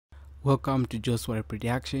Welcome to Siwale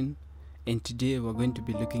Prediction, and today we're going to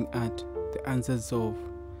be looking at the answers of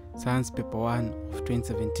Science Paper 1 of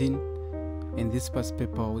 2017, and this past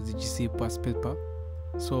paper was the GCE past paper.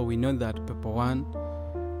 So we know that paper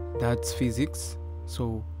 1, that's physics,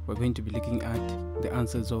 so we're going to be looking at the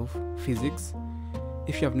answers of physics.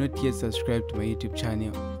 If you have not yet subscribed to my YouTube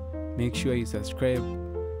channel, make sure you subscribe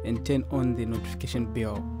and turn on the notification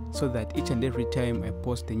bell so that each and every time I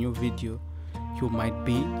post a new video, you might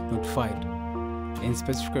be notified. And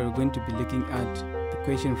specifically, we're going to be looking at the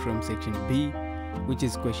question from section B, which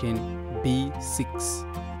is question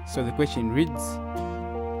B6. So the question reads,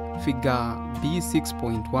 figure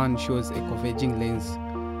B6.1 shows a converging lens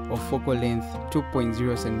of focal length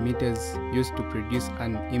 2.0 centimeters used to produce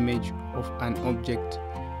an image of an object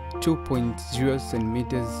 2.0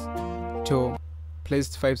 centimeters tall,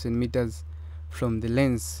 placed 5 centimeters from the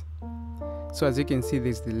lens. So as you can see,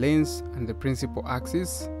 there's the lens and the principal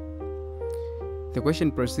axis. The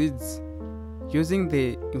question proceeds, using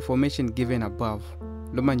the information given above,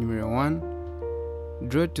 Roman numeral 1,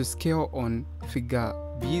 draw to scale on figure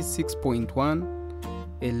B6.1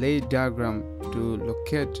 a Lie diagram to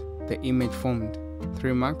locate the image formed,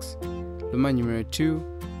 3 marks. Roman numeral 2,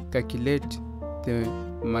 calculate the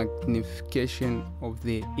magnification of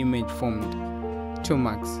the image formed, 2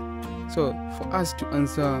 marks. So for us to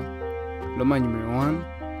answer Roman numeral 1,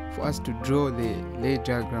 for us to draw the Lie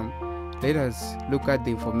diagram, let us look at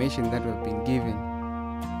the information that we've been given.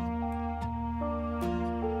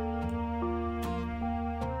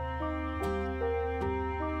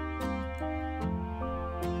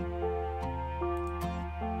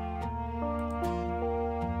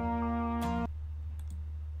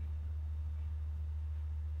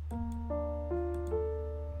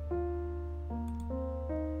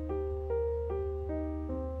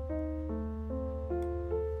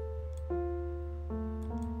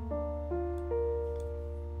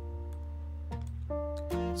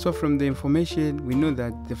 So from the information, we know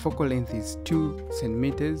that the focal length is 2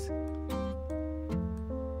 centimeters.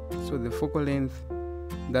 So the focal length,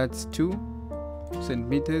 that's 2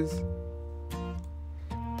 centimeters.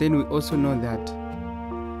 Then we also know that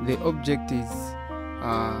the object is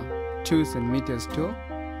 2 centimeters tall.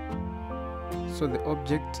 So the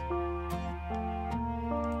object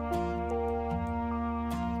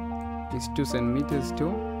is 2 centimeters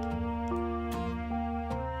tall,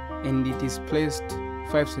 and it is placed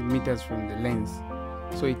 5 centimeters from the lens.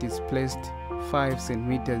 So it is placed 5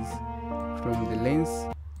 centimeters from the lens.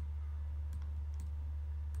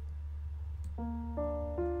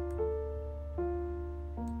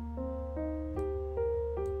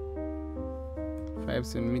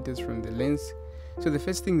 From the lens. So the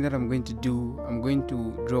first thing that I'm going to do, I'm going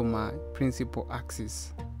to draw my principal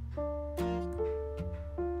axis.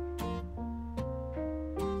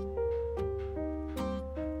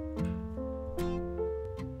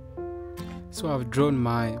 So I've drawn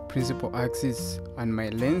my principal axis and my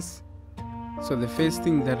lens. So the first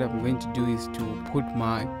thing that I'm going to do is to put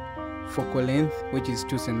my focal length, which is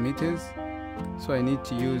 2 centimeters. So I need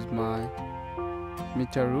to use my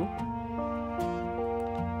meter rule.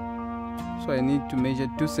 So I need to measure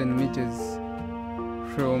 2 centimeters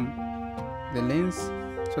from the lens.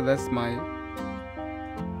 So that's my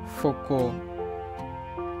focal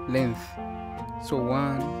length. So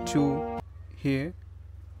 1, 2 here.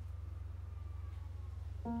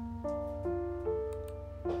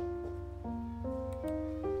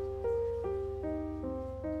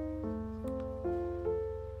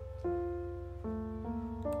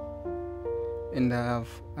 And I have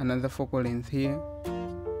another focal length here.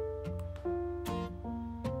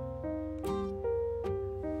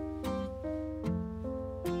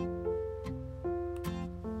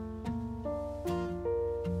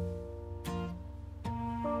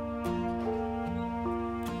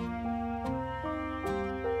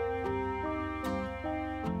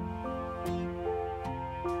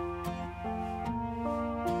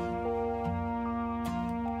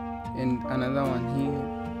 And another one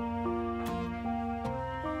here.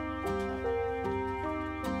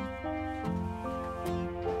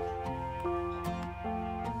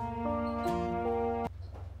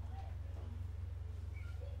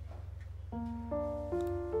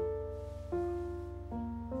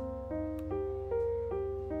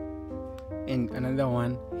 And another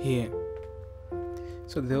one here.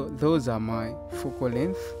 So those are my focal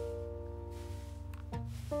length.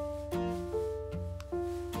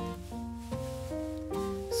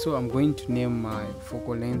 So I'm going to name my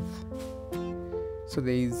focal length. So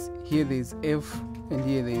here there is F, and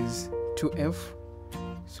here there is 2F.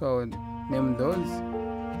 So I'll name those.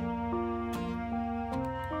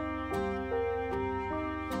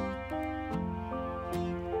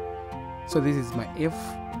 So this is my F.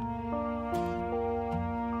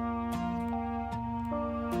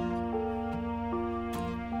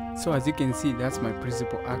 So as you can see, that's my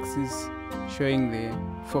principal axis showing the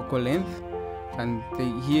focal length, and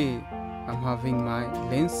here I'm having my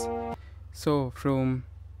lens. So from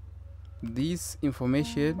this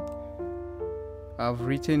information, I've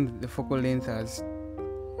written the focal length as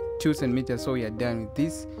 2 centimeters, so we are done with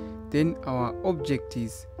this. Then our object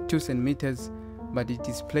is 2 centimeters, but it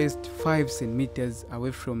is placed 5 centimeters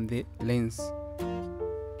away from the lens.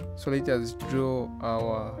 So let us draw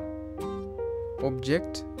our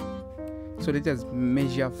object. So let us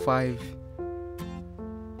measure 5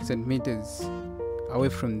 centimeters away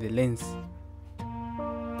from the lens.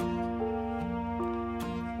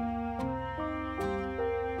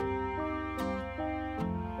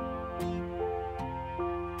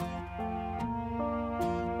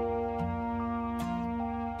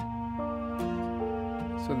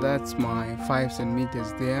 So that's my 5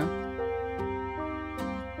 centimeters there.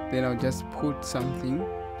 Then I'll just put something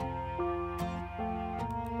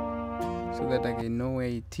so that I can know where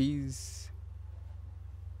it is.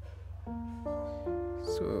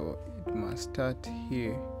 So it must start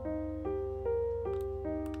here.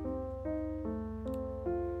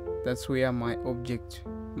 That's where my object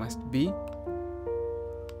must be.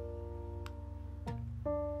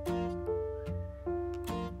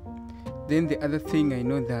 Then the other thing, I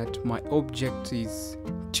know that my object is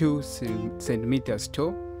 2 centimeters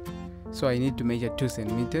tall, so I need to measure 2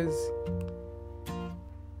 centimeters.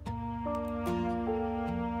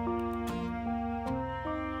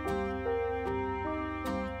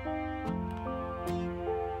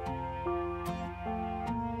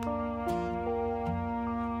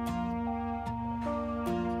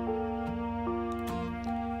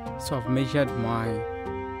 So I've measured my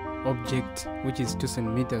object, which is 2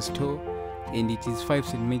 centimeters tall, and it is 5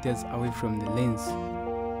 centimeters away from the lens.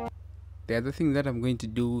 The other thing that I'm going to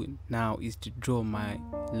do now is to draw my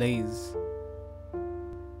layers.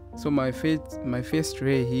 So my first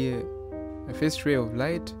ray here, my first ray of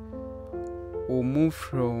light will move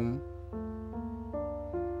from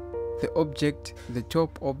the object, the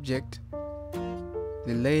top object.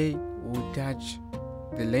 The ray will touch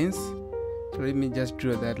the lens. So let me just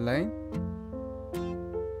draw that line.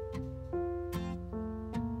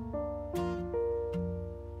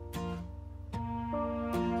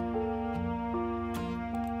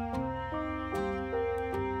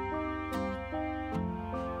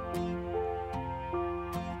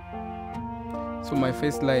 So my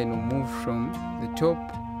first line will move from the top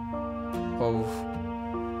of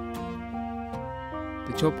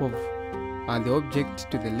the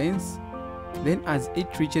object to the lens. Then as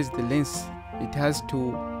it reaches the lens, it has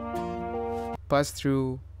to pass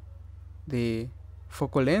through the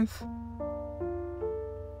focal length.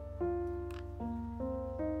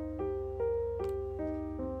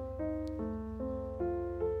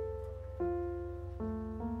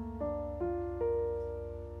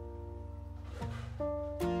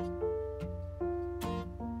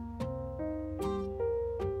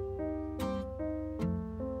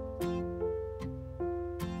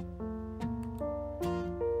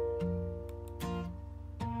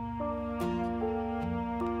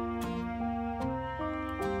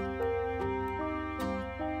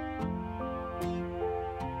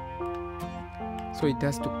 So it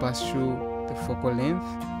has to pass through the focal length,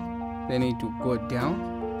 then it will go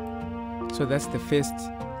down. So that's the first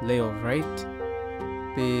layer of light.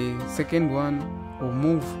 The second one will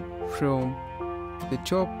move from the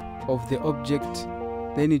top of the object,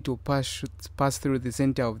 then it will pass through the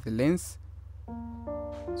center of the lens.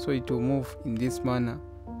 So it will move in this manner.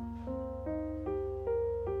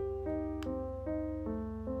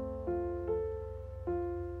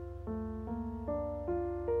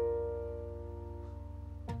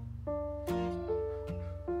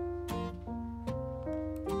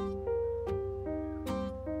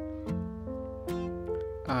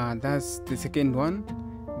 That's the second one.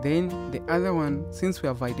 Then the other one, since we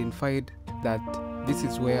have identified that this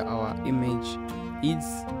is where our image is,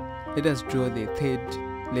 let us draw the third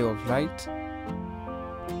layer of light.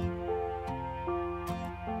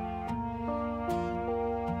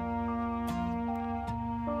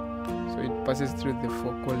 So it passes through the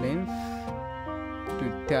focal length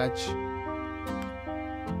to touch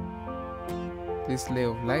this layer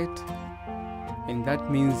of light, and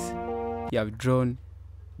that means you have drawn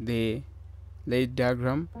the light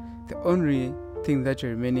diagram. The only thing that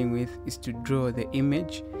you're remaining with is to draw the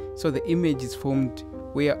image. So the image is formed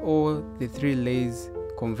where all the 3 layers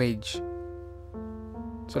converge.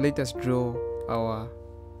 So let us draw our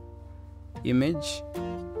image.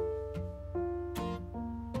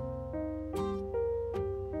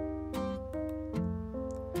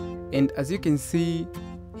 And as you can see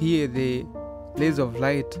here, the layers of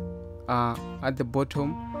light are at the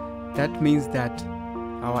bottom. That means that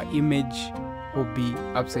our image will be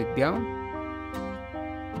upside down.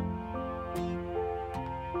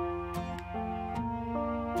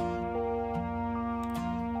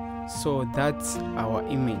 So that's our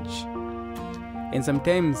image. And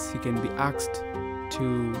sometimes you can be asked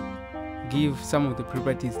to give some of the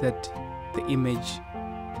properties that the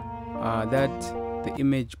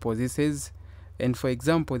image possesses. And for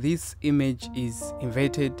example, this image is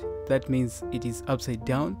inverted, that means it is upside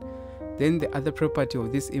down. Then the other property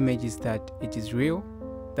of this image is that it is real.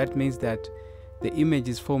 That means that the image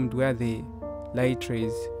is formed where the light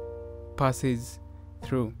rays passes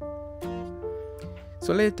through.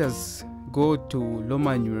 So let us go to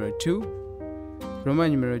Roman numeral 2.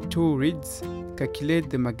 Roman numeral 2 reads, calculate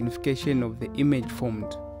the magnification of the image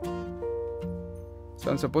formed. So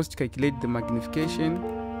I'm supposed to calculate the magnification.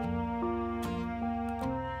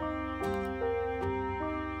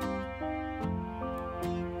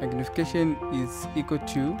 Magnification is equal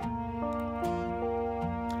to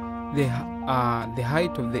the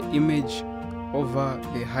height of the image over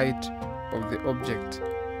the height of the object.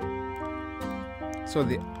 So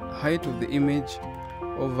the height of the image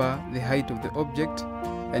over the height of the object,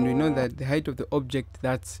 and we know that the height of the object,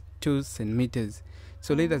 that's 2 centimeters.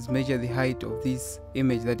 So let us measure the height of this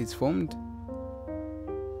image that is formed.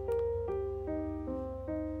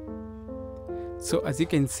 So as you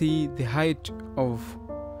can see, the height of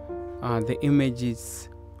the image is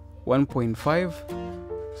 1.5.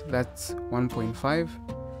 So that's 1.5.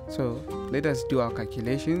 So let us do our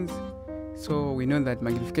calculations. So we know that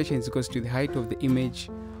magnification is equal to the height of the image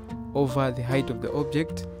over the height of the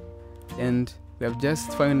object, and we have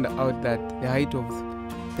just found out that the height of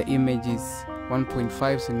the image is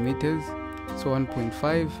 1.5 centimeters. So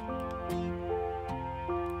 1.5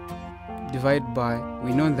 divided by,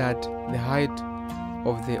 we know that the height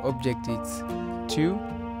of the object is 2,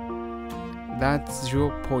 that's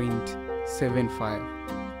 0.75.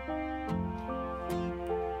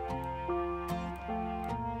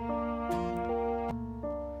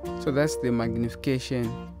 So that's the magnification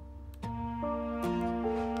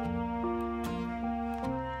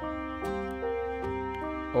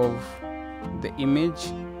of the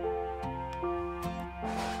image.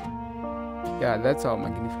 Yeah, that's our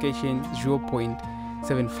magnification,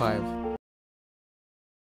 0.75.